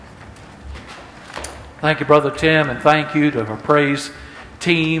Thank you, Brother Tim, and thank you to our praise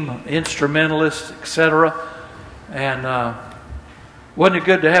team, instrumentalists, etc. And wasn't it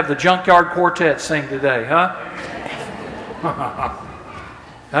good to have the Junkyard Quartet sing today, huh?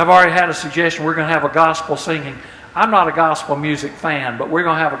 I've already had a suggestion. We're going to have a gospel singing. I'm not a gospel music fan, but we're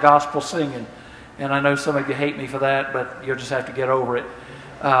going to have a gospel singing. And I know some of you hate me for that, but you'll just have to get over it.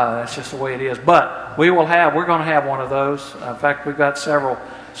 That's just the way it is. But we're going to have one of those. In fact, we've got several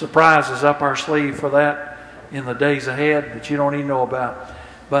surprises up our sleeve for that in the days ahead that you don't even know about.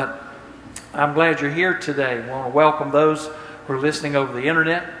 But I'm glad you're here today. I want to welcome those who are listening over the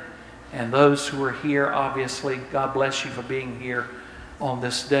internet and those who are here, obviously. God bless you for being here on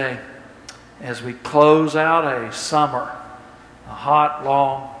this day as we close out a summer, a hot,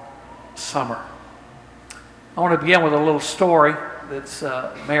 long summer. I want to begin with a little story that's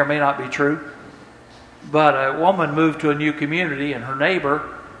may or may not be true. But a woman moved to a new community, and her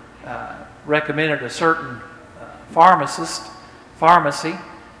neighbor recommended a certain pharmacy,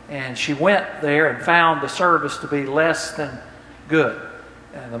 and she went there and found the service to be less than good.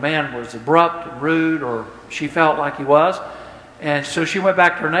 And the man was abrupt and rude, or she felt like he was. And so she went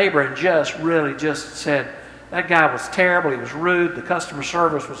back to her neighbor and just said, that guy was terrible, he was rude, the customer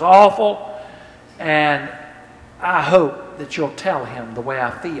service was awful, and I hope that you'll tell him the way I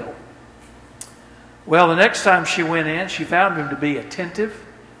feel. Well, the next time she went in, she found him to be attentive,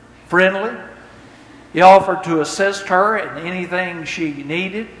 friendly. He offered to assist her in anything she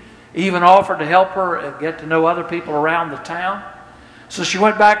needed, even offered to help her get to know other people around the town. So she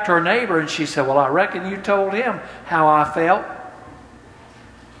went back to her neighbor and she said, well, I reckon you told him how I felt.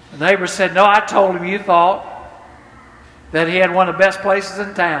 The neighbor said, no, I told him you thought that he had one of the best places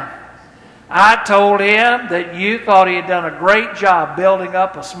in town. I told him that you thought he had done a great job building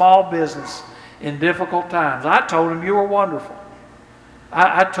up a small business in difficult times. I told him you were wonderful.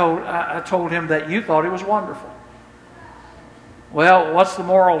 I told him that you thought he was wonderful. Well, what's the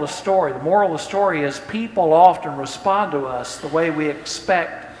moral of the story? The moral of the story is people often respond to us the way we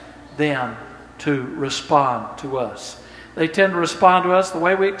expect them to respond to us. They tend to respond to us the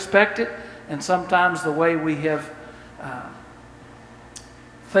way we expect it, and sometimes the way we have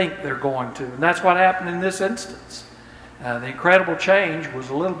think they're going to. And that's what happened in this instance. The incredible change was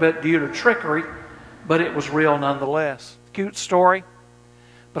a little bit due to trickery, but it was real nonetheless. Cute story.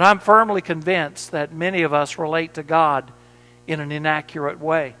 But I'm firmly convinced that many of us relate to God in an inaccurate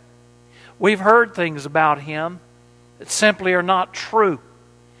way. We've heard things about Him that simply are not true.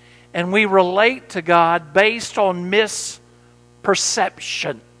 And we relate to God based on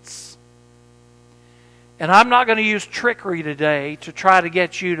misperceptions. And I'm not going to use trickery today to try to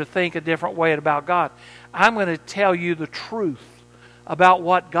get you to think a different way about God. I'm going to tell you the truth about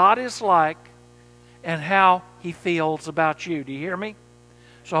what God is like and how He feels about you. Do you hear me?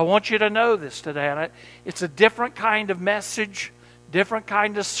 So I want you to know this today. And it's a different kind of message, different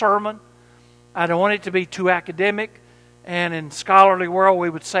kind of sermon. I don't want it to be too academic, and in scholarly world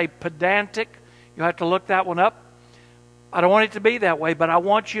we would say pedantic. You'll have to look that one up. I don't want it to be that way, but I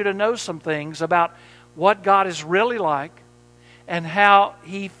want you to know some things about what God is really like and how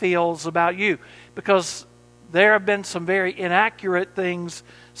He feels about you. Because there have been some very inaccurate things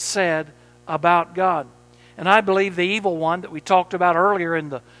said about God. And I believe the evil one that we talked about earlier in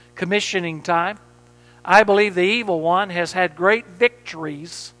the commissioning time, I believe the evil one has had great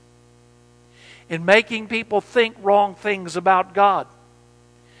victories in making people think wrong things about God.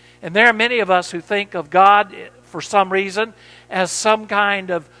 And there are many of us who think of God, for some reason, as some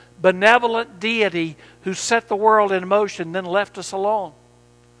kind of benevolent deity who set the world in motion, then left us alone.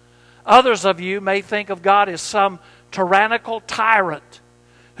 Others of you may think of God as some tyrannical tyrant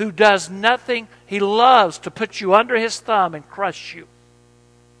who does nothing. He loves to put you under His thumb and crush you.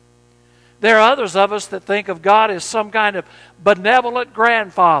 There are others of us that think of God as some kind of benevolent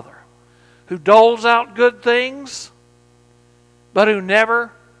grandfather who doles out good things, but who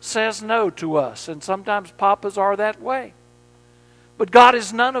never says no to us. And sometimes papas are that way. But God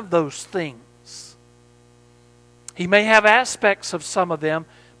is none of those things. He may have aspects of some of them,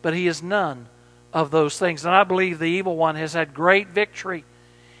 but He is none of those things. And I believe the evil one has had great victory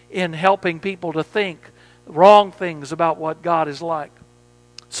in helping people to think wrong things about what God is like.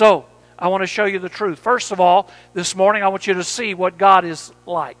 So, I want to show you the truth. First of all, this morning I want you to see what God is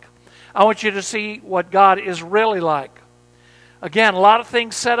like. I want you to see what God is really like. Again, a lot of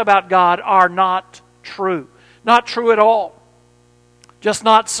things said about God are not true. Not true at all. Just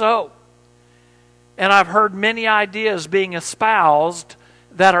not so. And I've heard many ideas being espoused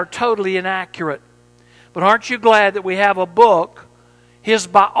that are totally inaccurate. But aren't you glad that we have a book, his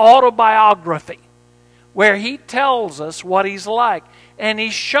autobiography, where he tells us what he's like, and he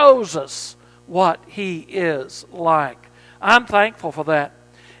shows us what He is like. I'm thankful for that.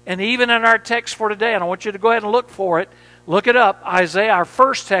 And even in our text for today, and I want you to go ahead and look for it, look it up, Isaiah, our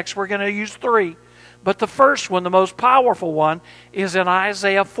first text, we're going to use 3. But the first one, the most powerful one, is in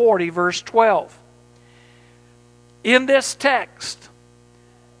Isaiah 40, verse 12. In this text,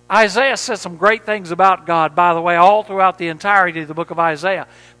 Isaiah says some great things about God, by the way, all throughout the entirety of the book of Isaiah.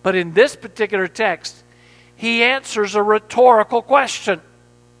 But in this particular text, he answers a rhetorical question.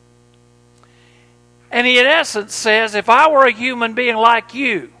 And he, in essence, says, if I were a human being like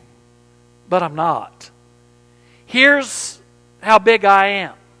you, but I'm not, here's how big I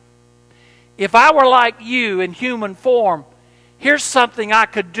am. If I were like you in human form, here's something I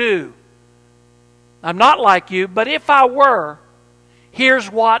could do. I'm not like you, but if I were,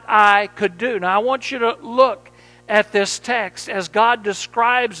 here's what I could do. Now, I want you to look at this text as God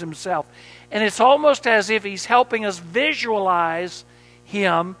describes Himself. And it's almost as if He's helping us visualize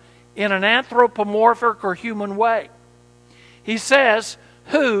Him in an anthropomorphic or human way. He says,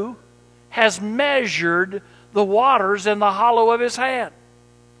 who has measured the waters in the hollow of His hand?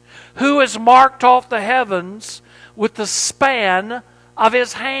 Who has marked off the heavens with the span of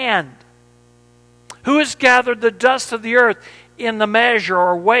His hand? Who has gathered the dust of the earth in the measure,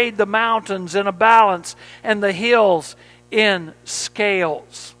 or weighed the mountains in a balance and the hills in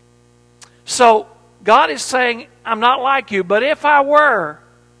scales? So God is saying, I'm not like you, but if I were,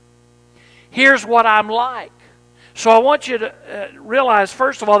 here's what I'm like. So I want you to realize,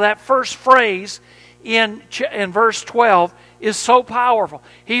 first of all, that first phrase in verse 12 is so powerful.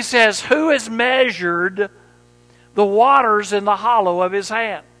 He says, who has measured the waters in the hollow of His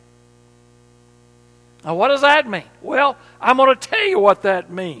hand? Now, what does that mean? Well, I'm going to tell you what that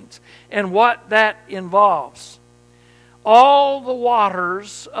means and what that involves. All the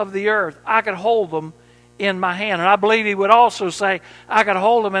waters of the earth, I could hold them in my hand. And I believe he would also say, I could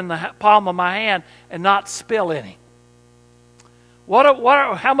hold them in the palm of my hand and not spill any.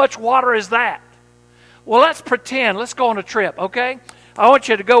 How much water is that? Well, let's pretend. Let's go on a trip, okay? I want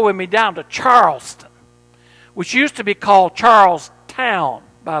you to go with me down to Charleston, which used to be called Charlestown,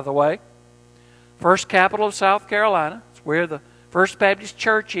 by the way. First capital of South Carolina. It's where the First Baptist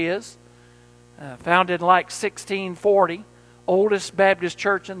Church is. Founded in like 1640. Oldest Baptist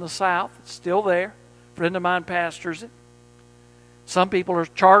church in the South. It's still there. A friend of mine pastors it. Some people are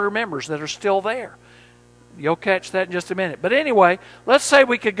charter members that are still there. You'll catch that in just a minute. But anyway, let's say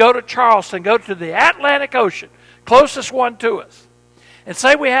we could go to Charleston, go to the Atlantic Ocean, closest one to us, and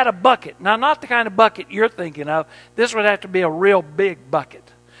say we had a bucket. Now, not the kind of bucket you're thinking of. This would have to be a real big bucket.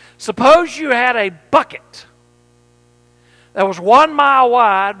 Suppose you had a bucket that was 1 mile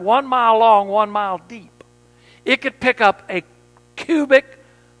wide, 1 mile long, 1 mile deep. It could pick up a cubic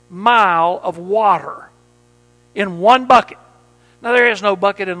mile of water in one bucket. Now, there is no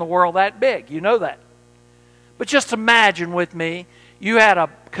bucket in the world that big. You know that. But just imagine with me, you had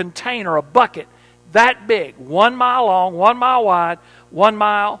a container, a bucket that big, 1 mile long, 1 mile wide, 1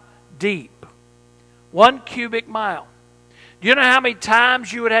 mile deep. 1 cubic mile. Do you know how many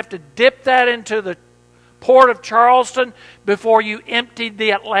times you would have to dip that into the port of Charleston before you emptied the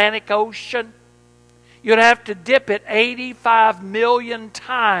Atlantic Ocean? You'd have to dip it 85 million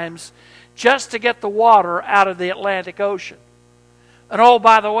times just to get the water out of the Atlantic Ocean. And oh,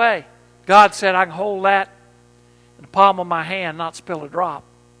 by the way, God said I can hold that in the palm of my hand, not spill a drop.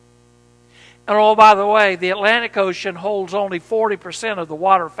 And oh, by the way, the Atlantic Ocean holds only 40% of the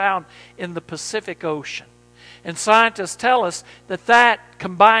water found in the Pacific Ocean. And scientists tell us that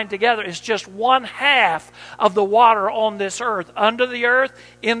combined together is just 1/2 of the water on this earth. Under the earth,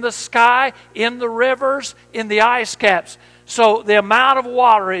 in the sky, in the rivers, in the ice caps. So the amount of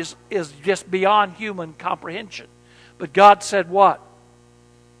water is just beyond human comprehension. But God said what?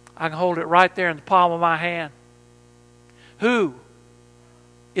 I can hold it right there in the palm of my hand. Who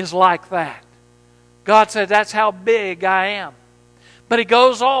is like that? God said that's how big I am. But he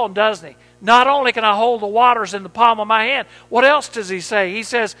goes on, doesn't he? Not only can I hold the waters in the palm of my hand, what else does he say? He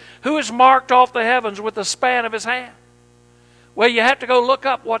says, who has marked off the heavens with the span of his hand? Well, you have to go look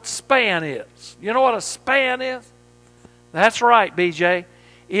up what span is. You know what a span is? That's right, BJ.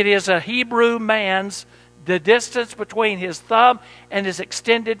 It is a Hebrew man's, the distance between his thumb and his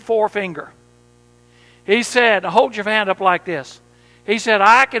extended forefinger. He said, hold your hand up like this. He said,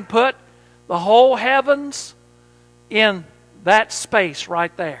 I can put the whole heavens in that space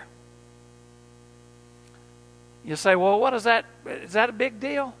right there. You say, well, what is that? Is that a big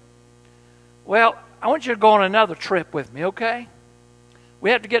deal? Well, I want you to go on another trip with me, okay?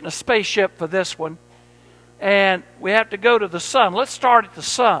 We have to get in a spaceship for this one. And we have to go to the sun. Let's start at the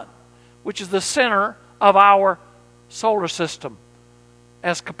sun, which is the center of our solar system.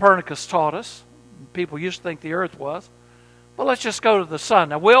 as Copernicus taught us. People used to think the earth was. But let's just go to the sun.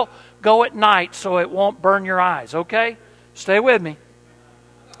 Now, we'll go at night so it won't burn your eyes, okay? Stay with me.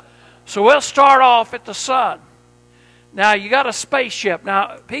 So we'll start off at the sun. Now, you got a spaceship.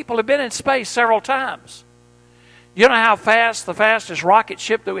 Now, people have been in space several times. You know how fast the fastest rocket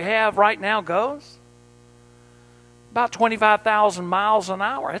ship that we have right now goes? About 25,000 miles an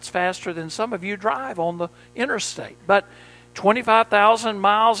hour. It's faster than some of you drive on the interstate. But 25,000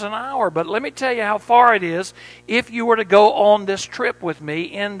 miles an hour. But let me tell you how far it is if you were to go on this trip with me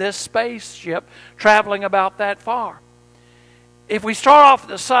in this spaceship traveling about that far. If we start off at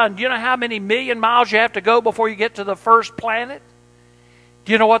the sun, do you know how many million miles you have to go before you get to the first planet?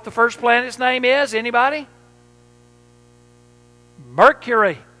 Do you know what the first planet's name is? Anybody?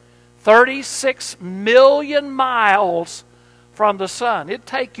 Mercury. 36 million miles from the sun. It'd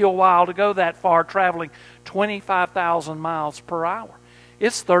take you a while to go that far traveling 25,000 miles per hour.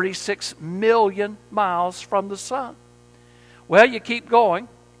 It's 36 million miles from the sun. Well, you keep going,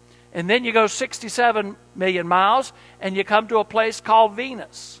 and then you go 67 million miles, and you come to a place called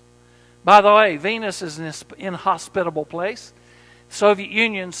Venus. By the way, Venus is an inhospitable place. The Soviet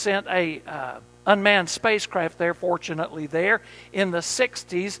Union sent a unmanned spacecraft there, fortunately there. In the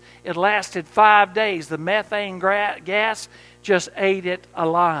 60s, it lasted 5 days. The methane gas just ate it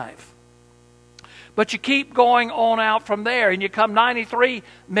alive. But you keep going on out from there, and you come 93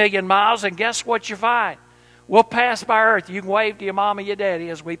 million miles, and guess what you find? We'll pass by Earth. You can wave to your mom and your daddy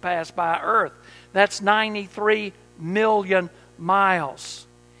as we pass by Earth. That's 93 million miles.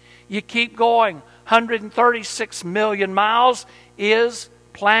 You keep going. 136 million miles is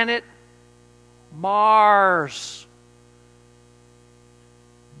planet Mars.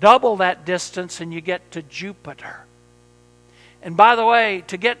 Double that distance and you get to Jupiter. And by the way,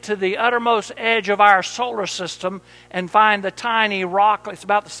 to get to the uttermost edge of our solar system and find the tiny rock, it's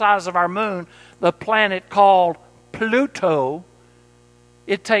about the size of our moon, the planet called Pluto,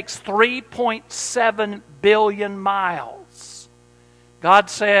 it takes 3.7 billion miles. God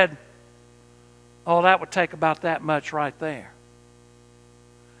said, oh, that would take about that much right there.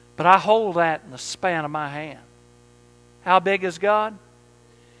 But I hold that in the span of my hand. How big is God?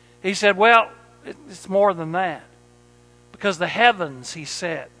 He said, well, it's more than that. Because the heavens, he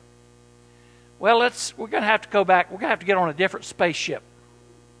said. Well, we're going to have to go back. We're going to have to get on a different spaceship.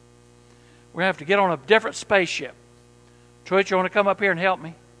 We're going to have to get on a different spaceship. Troy, you want to come up here and help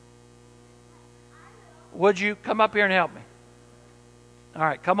me? Would you come up here and help me? All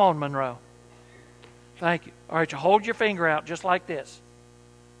right, come on, Monroe. Thank you. All right, you hold your finger out just like this.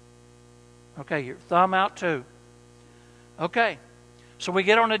 Okay, your thumb out too. Okay, so we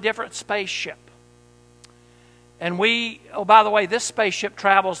get on a different spaceship. And by the way, this spaceship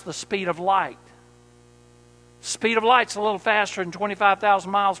travels the speed of light. Speed of light's a little faster than 25,000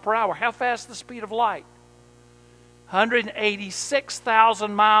 miles per hour. How fast is the speed of light?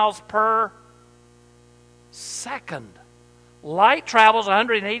 186,000 miles per second. Light travels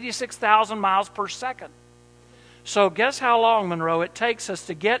 186,000 miles per second. So guess how long, Monroe, it takes us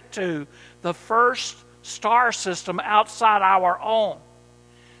to get to the first star system outside our own.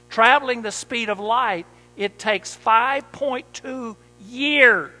 Traveling the speed of light, it takes 5.2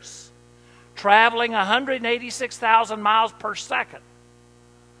 years. Traveling 186,000 miles per second.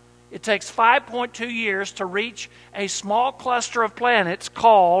 It takes 5.2 years to reach a small cluster of planets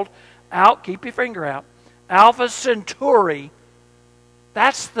called, keep your finger out, Alpha Centauri.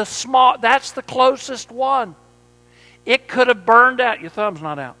 That's the closest one. It could have burned out. Your thumb's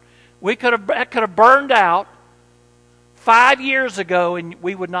not out. That could have burned out 5 years ago, and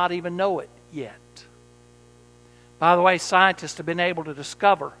we would not even know it yet. By the way, scientists have been able to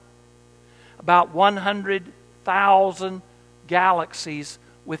discover about 100,000 galaxies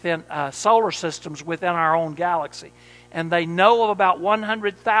within solar systems within our own galaxy. And they know of about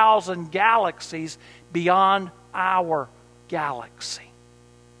 100,000 galaxies beyond our galaxy.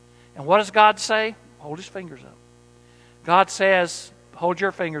 And what does God say? Hold his fingers up. God says, hold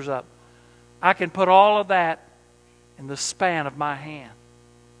your fingers up. I can put all of that in the span of my hand.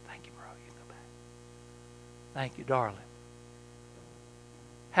 Thank you, bro. You go back. Thank you, darling.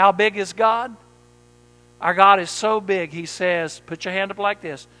 How big is God? Our God is so big, he says, put your hand up like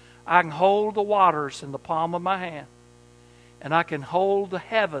this. I can hold the waters in the palm of my hand. And I can hold the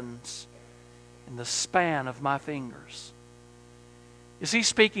heavens in the span of my fingers. Is he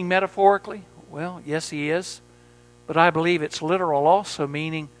speaking metaphorically? Well, yes, he is. But I believe it's literal also,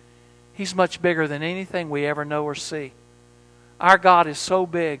 meaning he's much bigger than anything we ever know or see. Our God is so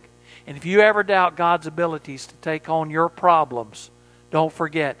big. And if you ever doubt God's abilities to take on your problems, don't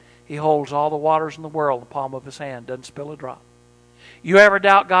forget, he holds all the waters in the world in the palm of his hand, doesn't spill a drop. You ever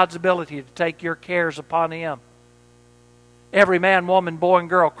doubt God's ability to take your cares upon Him? Every man, woman, boy, and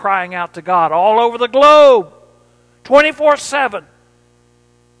girl crying out to God all over the globe, 24/7.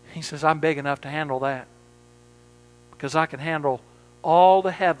 He says, I'm big enough to handle that, because I can handle all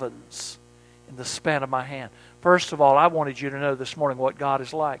the heavens in the span of my hand. First of all, I wanted you to know this morning what God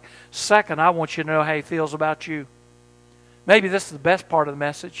is like. Second, I want you to know how He feels about you. Maybe this is the best part of the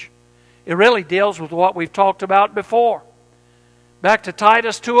message. It really deals with what we've talked about before. Back to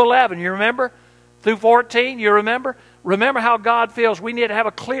Titus 2:11, you remember? Through 14, you remember? Remember how God feels. We need to have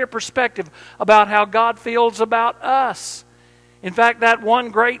a clear perspective about how God feels about us. In fact, that one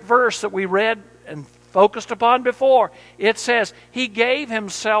great verse that we read and focused upon before, it says, He gave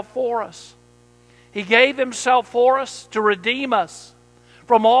Himself for us. He gave Himself for us to redeem us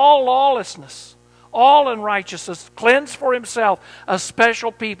from all lawlessness, all unrighteousness, cleanse for Himself a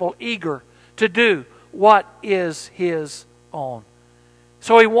special people eager to do what is His own.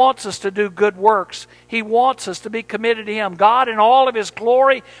 So He wants us to do good works. He wants us to be committed to Him. God, in all of His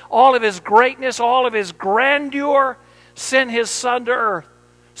glory, all of His greatness, all of His grandeur, sent His Son to earth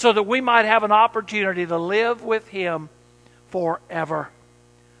so that we might have an opportunity to live with Him forever.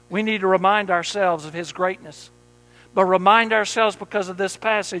 We need to remind ourselves of His greatness, but remind ourselves because of this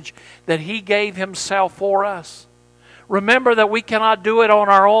passage that He gave Himself for us. Remember that we cannot do it on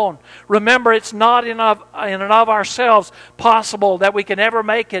our own. Remember, it's not in and of ourselves possible that we can ever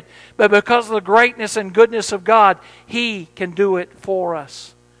make it, but because of the greatness and goodness of God, He can do it for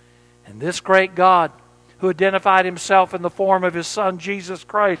us. And this great God, who identified Himself in the form of His Son, Jesus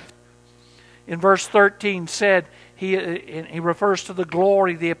Christ, in verse 13 said, He refers to the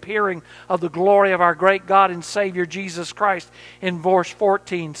glory, the appearing of the glory of our great God and Savior Jesus Christ. In verse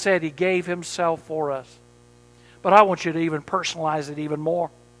 14 said He gave Himself for us. But I want you to even personalize it even more.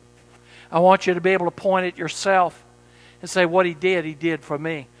 I want you to be able to point at yourself and say, what He did for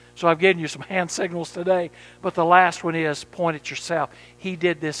me. So I've given you some hand signals today, but the last one is point at yourself. He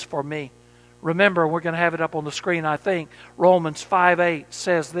did this for me. Remember, we're going to have it up on the screen, I think. Romans 5:8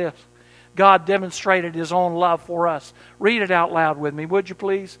 says this. God demonstrated His own love for us. Read it out loud with me, would you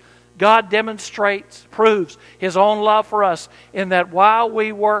please? God proves His own love for us in that while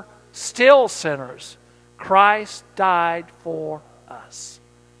we were still sinners, Christ died for us.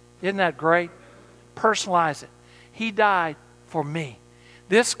 Isn't that great? Personalize it. He died for me.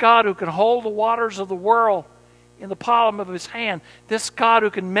 This God who can hold the waters of the world in the palm of His hand, this God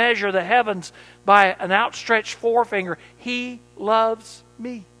who can measure the heavens by an outstretched forefinger, He loves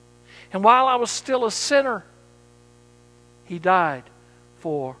me. And while I was still a sinner, He died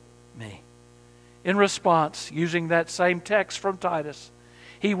for me. In response, using that same text from Titus,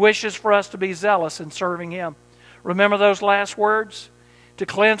 He wishes for us to be zealous in serving Him. Remember those last words? To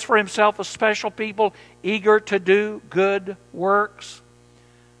cleanse for Himself a special people eager to do good works.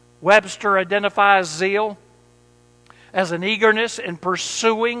 Webster identifies zeal as an eagerness in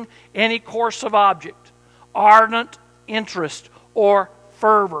pursuing any course of object, ardent interest, or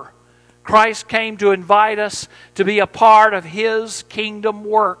fervor. Christ came to invite us to be a part of His kingdom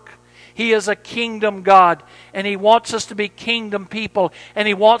work. He is a kingdom God, and He wants us to be kingdom people, and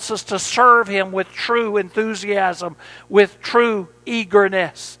He wants us to serve Him with true enthusiasm, with true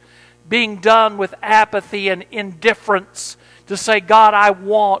eagerness, being done with apathy and indifference, to say, God, I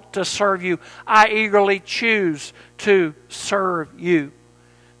want to serve You. I eagerly choose to serve You.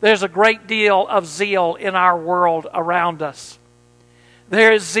 There's a great deal of zeal in our world around us.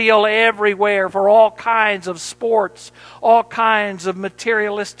 There is zeal everywhere for all kinds of sports, all kinds of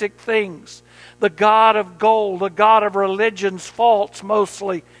materialistic things. The God of gold, the God of religions, false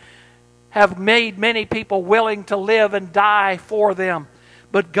mostly, have made many people willing to live and die for them.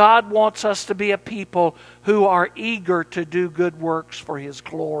 But God wants us to be a people who are eager to do good works for His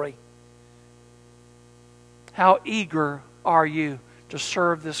glory. How eager are you to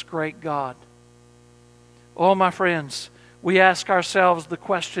serve this great God? Oh, my friends, we ask ourselves the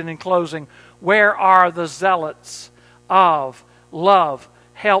question in closing, where are the zealots of love,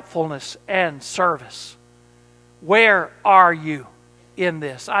 helpfulness, and service? Where are you in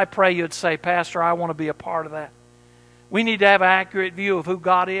this? I pray you'd say, Pastor, I want to be a part of that. We need to have an accurate view of who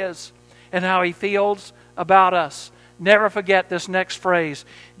God is and how He feels about us. Never forget this next phrase.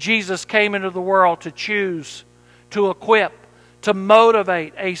 Jesus came into the world to choose, to equip, to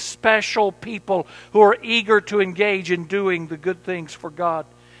motivate a special people who are eager to engage in doing the good things for God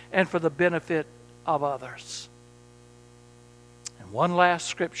and for the benefit of others. And one last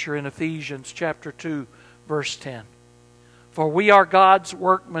scripture in Ephesians chapter 2, verse 10. For we are God's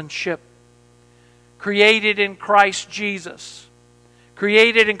workmanship, created in Christ Jesus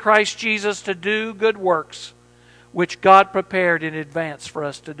to do good works, which God prepared in advance for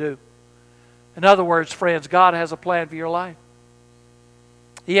us to do. In other words, friends, God has a plan for your life.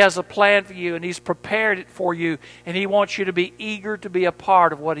 He has a plan for you, and He's prepared it for you, and He wants you to be eager to be a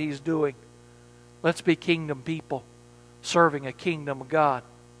part of what He's doing. Let's be kingdom people, serving a kingdom God.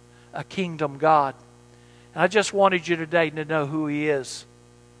 A kingdom God. And I just wanted you today to know who He is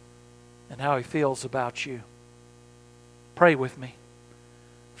and how He feels about you. Pray with me.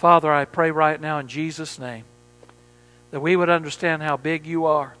 Father, I pray right now in Jesus' name that we would understand how big You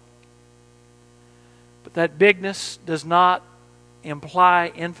are. But that bigness does not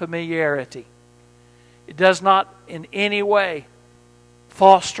imply infamiliarity. It does not in any way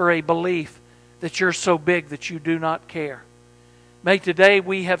foster a belief that You're so big that You do not care. May today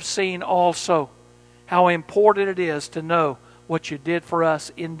we have seen also how important it is to know what You did for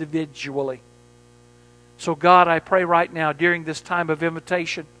us individually. So God, I pray right now during this time of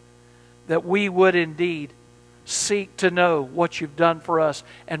invitation that we would indeed seek to know what You've done for us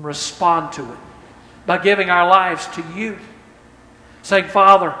and respond to it by giving our lives to You. Saying,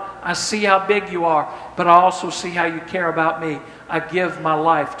 Father, I see how big You are, but I also see how You care about me. I give my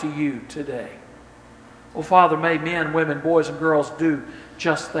life to You today. Oh, Father, may men, women, boys, and girls do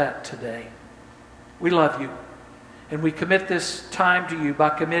just that today. We love You, and we commit this time to You by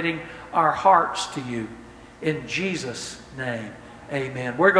committing our hearts to You. In Jesus' name, amen. We're going